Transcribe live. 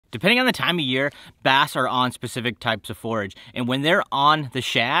Depending on the time of year, bass are on specific types of forage. And when they're on the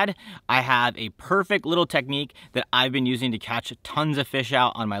shad, I have a perfect little technique that I've been using to catch tons of fish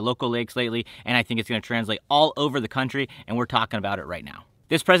out on my local lakes lately. And I think it's gonna translate all over the country, and we're talking about it right now.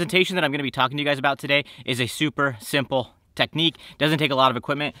 This presentation that I'm gonna be talking to you guys about today is a super simple technique. Doesn't take a lot of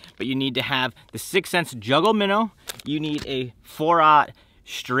equipment, but you need to have the 6-cents juggle minnow, you need a 4/0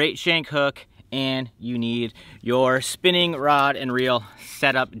 straight shank hook, and you need your spinning rod and reel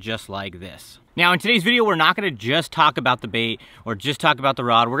set up just like this. Now in today's video, we're not gonna just talk about the bait or just talk about the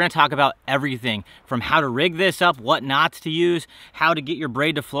rod. We're gonna talk about everything from how to rig this up, what knots to use, how to get your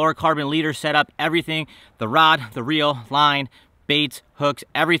braid to fluorocarbon leader set up, everything, the rod, the reel, line, baits, hooks,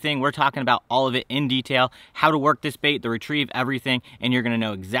 everything. We're talking about all of it in detail, how to work this bait, the retrieve, everything, and you're gonna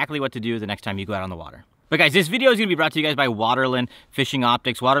know exactly what to do the next time you go out on the water. But guys, this video is gonna be brought to you guys by Waterland Fishing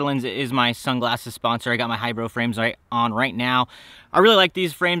Optics. Waterland is my sunglasses sponsor. I got my hybro frames on right now. I really like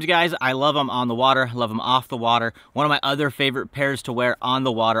these frames, guys. I love them on the water, love them off the water. One of my other favorite pairs to wear on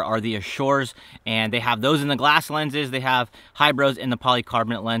the water are the Ashores, and they have those in the glass lenses. They have hybros in the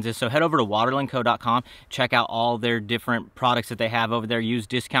polycarbonate lenses. So head over to waterlandco.com, check out all their different products that they have over there. Use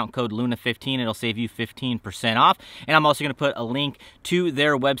discount code LUNA15, it'll save you 15% off. And I'm also gonna put a link to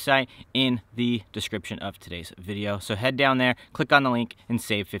their website in the description of today's video. So head down there, click on the link, and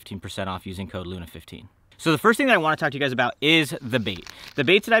save 15% off using code LUNA15. So the first thing that I want to talk to you guys about is the bait. The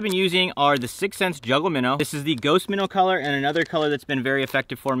baits that I've been using are the 6-cents juggle minnow. This is the ghost minnow color, and another color that's been very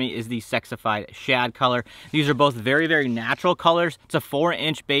effective for me is the sexified shad color. These are both very, very natural colors. It's a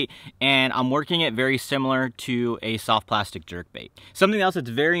 4-inch bait, and I'm working it very similar to a soft plastic jerk bait. Something else that's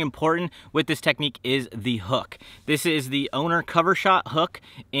very important with this technique is the hook. This is the owner cover shot hook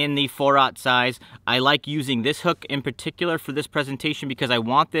in the 4/0 size. I like using this hook in particular for this presentation because I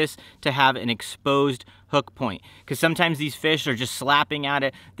want this to have an exposed hook point, because sometimes these fish are just slapping at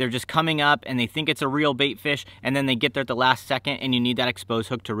it, they're just coming up and they think it's a real bait fish, and then they get there at the last second, and you need that exposed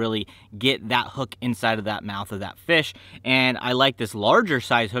hook to really get that hook inside of that mouth of that fish. And I like this larger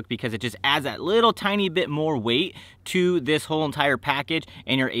size hook because it just adds that little tiny bit more weight to this whole entire package,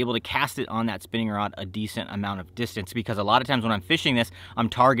 and you're able to cast it on that spinning rod a decent amount of distance, because a lot of times when I'm fishing this, I'm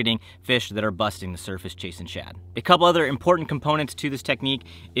targeting fish that are busting the surface chasing shad. A couple other important components to this technique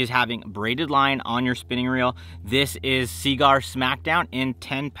is having braided line on your spinning reel. This is Seagar Smackdown in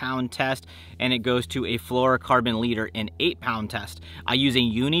 10-pound test, and it goes to a fluorocarbon leader in 8-pound test. I use a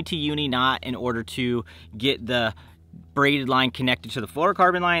uni to uni knot in order to get the braided line connected to the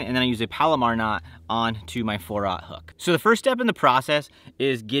fluorocarbon line, and then I use a Palomar knot onto my 4/0 hook. So the first step in the process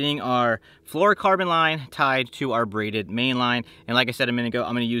is getting our fluorocarbon line tied to our braided main line. And like I said a minute ago,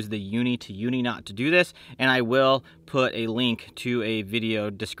 I'm gonna use the uni to uni knot to do this, and I will put a link to a video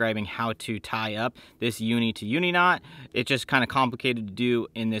describing how to tie up this uni to uni knot. It's just kind of complicated to do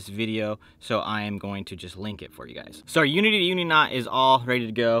in this video, so I am going to just link it for you guys. So our uni to uni knot is all ready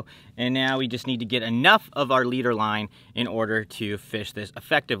to go, and now we just need to get enough of our leader line in order to fish this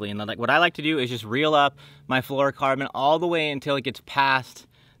effectively. And what I like to do is just reel up my fluorocarbon all the way until it gets past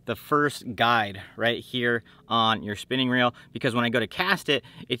the first guide right here on your spinning reel, because when I go to cast it,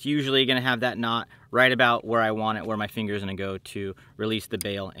 it's usually gonna have that knot right about where I want it, where my finger is gonna go to release the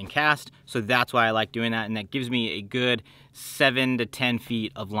bail and cast. So that's why I like doing that, and that gives me a good 7 to 10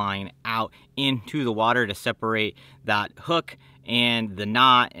 feet of line out into the water to separate that hook and the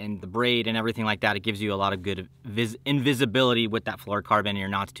knot and the braid and everything like that. It gives you a lot of good invisibility with that fluorocarbon, and you're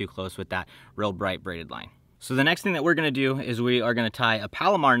not too close with that real bright braided line. So the next thing that we're gonna do is we are gonna tie a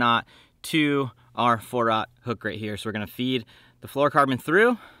Palomar knot to our 4/0 hook right here. So we're gonna feed the fluorocarbon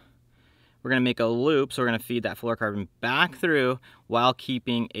through. We're gonna make a loop, so we're gonna feed that fluorocarbon back through while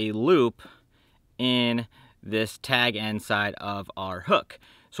keeping a loop in this tag end side of our hook.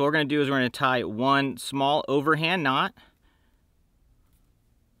 So what we're gonna do is we're gonna tie one small overhand knot,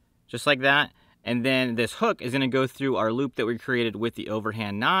 just like that. And then this hook is gonna go through our loop that we created with the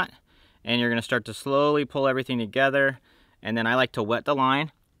overhand knot. And you're gonna start to slowly pull everything together. And then I like to wet the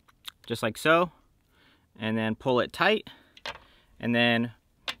line, just like so, and then pull it tight. And then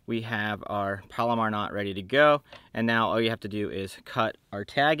we have our Palomar knot ready to go. And now all you have to do is cut our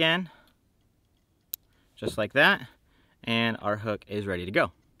tag end, just like that, and our hook is ready to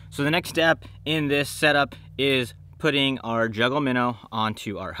go. So the next step in this setup is putting our juggle minnow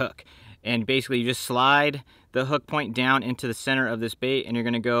onto our hook. And basically you just slide the hook point down into the center of this bait, and you're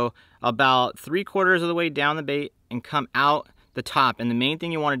gonna go about 3/4 of the way down the bait and come out the top. And the main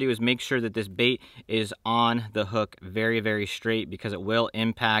thing you want to do is make sure that this bait is on the hook very, very straight, because it will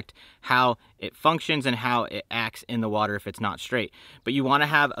impact how it functions and how it acts in the water if it's not straight. But you want to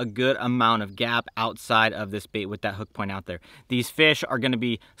have a good amount of gap outside of this bait with that hook point out there. These fish are going to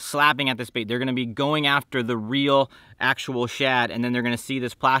be slapping at this bait. They're going to be going after the real actual shad, and then they're going to see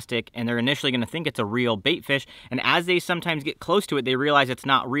this plastic and they're initially going to think it's a real bait fish. And as they sometimes get close to it, they realize it's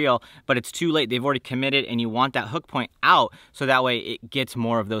not real, but it's too late. They've already committed, and you want that hook point out so that way it gets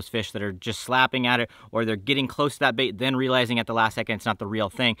more of those fish that are just slapping at it, or they're getting close to that bait, then realizing at the last second it's not the real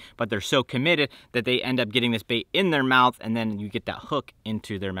thing, but they're so committed that they end up getting this bait in their mouth, and then you get that hook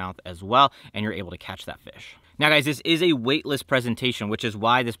into their mouth as well, and you're able to catch that fish. Now guys, this is a weightless presentation, which is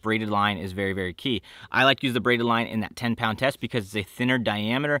why this braided line is very, very key. I like to use the braided line in that 10-pound test because it's a thinner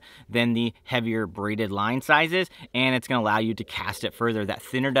diameter than the heavier braided line sizes, and it's gonna allow you to cast it further. That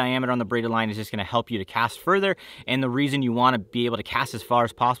thinner diameter on the braided line is just gonna help you to cast further, and the reason you wanna be able to cast as far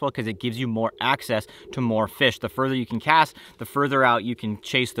as possible because it gives you more access to more fish. The further you can cast, the further out you can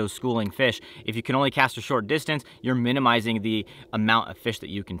chase those schooling fish. If you can only cast a short distance, you're minimizing the amount of fish that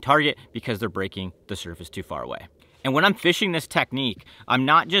you can target because they're breaking the surface too far away. And when I'm fishing this technique, I'm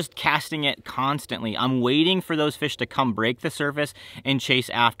not just casting it constantly. I'm waiting for those fish to come break the surface and chase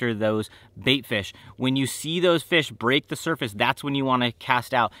after those bait fish. When you see those fish break the surface, that's when you want to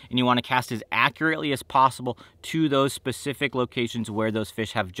cast out, and you want to cast as accurately as possible to those specific locations where those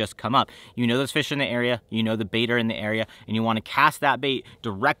fish have just come up. You know those fish in the area, you know the bait are in the area, and you want to cast that bait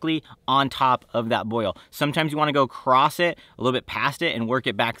directly on top of that boil. Sometimes you want to go across it, a little bit past it, and work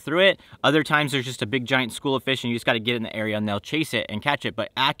it back through it. Other times there's just a big giant school of fish and you just got to get in the area and they'll chase it and catch it.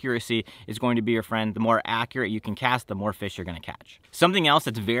 But accuracy is going to be your friend. The more accurate you can cast, the more fish you're going to catch. Something else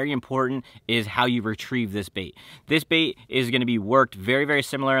that's very important is how you retrieve this bait. This bait is going to be worked very, very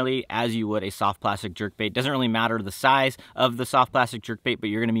similarly as you would a soft plastic jerk bait. Doesn't really matter the size of the soft plastic jerk bait, but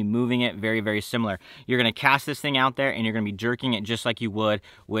you're going to be moving it very, very similar. You're going to cast this thing out there and you're going to be jerking it just like you would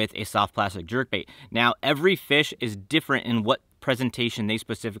with a soft plastic jerk bait. Now, every fish is different in what presentation they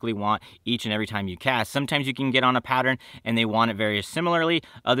specifically want each and every time you cast. Sometimes you can get on a pattern and they want it very similarly.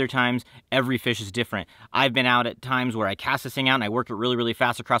 Other times, every fish is different. I've been out at times where I cast this thing out and I work it really, really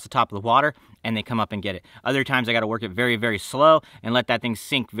fast across the top of the water and they come up and get it. Other times I got to work it very, very slow and let that thing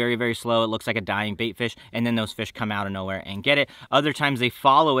sink very, very slow. It looks like a dying bait fish, and then those fish come out of nowhere and get it. Other times they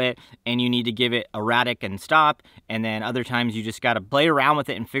follow it and you need to give it erratic and stop, and then other times you just got to play around with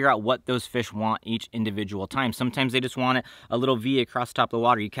it and figure out what those fish want each individual time. Sometimes they just want it a little V across the top of the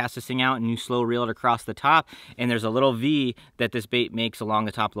water. You cast this thing out and you slow reel it across the top, and there's a little V that this bait makes along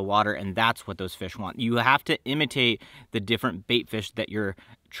the top of the water, and that's what those fish want. You have to imitate the different bait fish that you're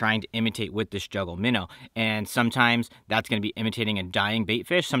trying to imitate with this juggle minnow, and sometimes that's going to be imitating a dying bait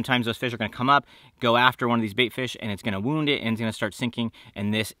fish. Sometimes those fish are going to come up, go after one of these bait fish, and it's going to wound it and it's going to start sinking,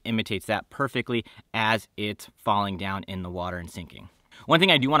 and this imitates that perfectly as it's falling down in the water and sinking. One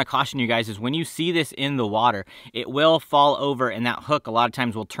thing I do want to caution you guys is when you see this in the water, it will fall over, and that hook a lot of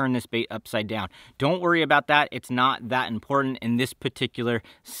times will turn this bait upside down. Don't worry about that. It's not that important in this particular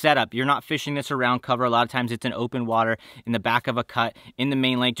setup. You're not fishing this around cover. A lot of times it's in open water, in the back of a cut, in the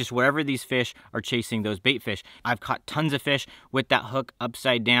main lake, just wherever these fish are chasing those bait fish. I've caught tons of fish with that hook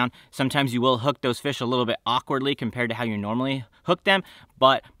upside down. Sometimes you will hook those fish a little bit awkwardly compared to how you normally hook them,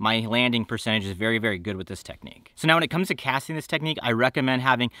 but my landing percentage is very, very good with this technique. So now when it comes to casting this technique, I recommend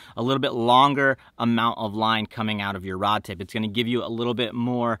having a little bit longer amount of line coming out of your rod tip. It's going to give you a little bit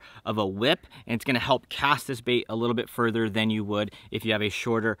more of a whip, and it's going to help cast this bait a little bit further than you would if you have a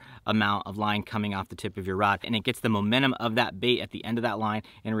shorter amount of line coming off the tip of your rod. And it gets the momentum of that bait at the end of that line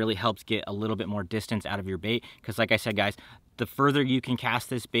and really helps get a little bit more distance out of your bait, because like I said, guys, the further you can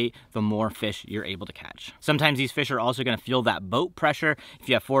cast this bait, the more fish you're able to catch. Sometimes these fish are also going to feel that boat pressure. If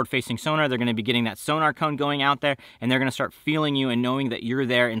you have forward-facing sonar, they're going to be getting that sonar cone going out there, and they're going to start feeling you and knowing that you're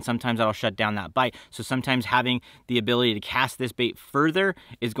there, and sometimes that'll shut down that bite. So sometimes having the ability to cast this bait further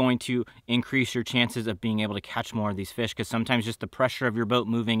is going to increase your chances of being able to catch more of these fish, because sometimes just the pressure of your boat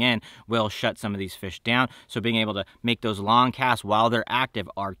moving in will shut some of these fish down. So being able to make those long casts while they're active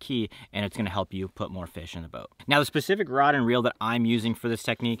are key, and it's going to help you put more fish in the boat. Now, the specific rod and reel that I'm using for this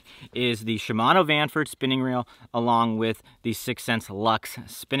technique is the Shimano Vanford spinning reel along with the 6th Sense Lux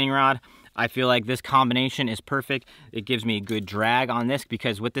spinning rod. I feel like this combination is perfect. It gives me a good drag on this,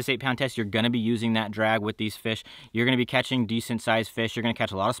 because with this 8-pound test, you're going to be using that drag with these fish. You're going to be catching decent sized fish. You're going to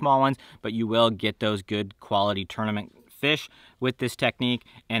catch a lot of small ones, but you will get those good quality tournament fish with this technique,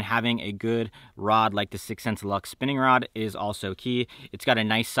 and having a good rod like the 6th Sense Luxe spinning rod is also key. It's got a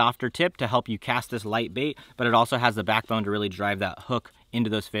nice softer tip to help you cast this light bait, but it also has the backbone to really drive that hook into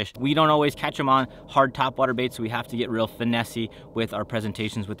those fish. We don't always catch them on hard topwater baits, so we have to get real finessey with our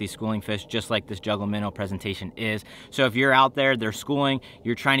presentations with these schooling fish, just like this juggle minnow presentation is. So if you're out there, they're schooling,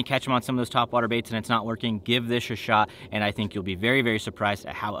 you're trying to catch them on some of those topwater baits and it's not working, give this a shot, and I think you'll be very, very surprised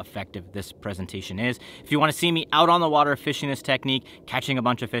at how effective this presentation is. If you want to see me out on the water fishing this technique, catching a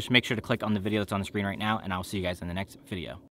bunch of fish, make sure to click on the video that's on the screen right now, and I'll see you guys in the next video.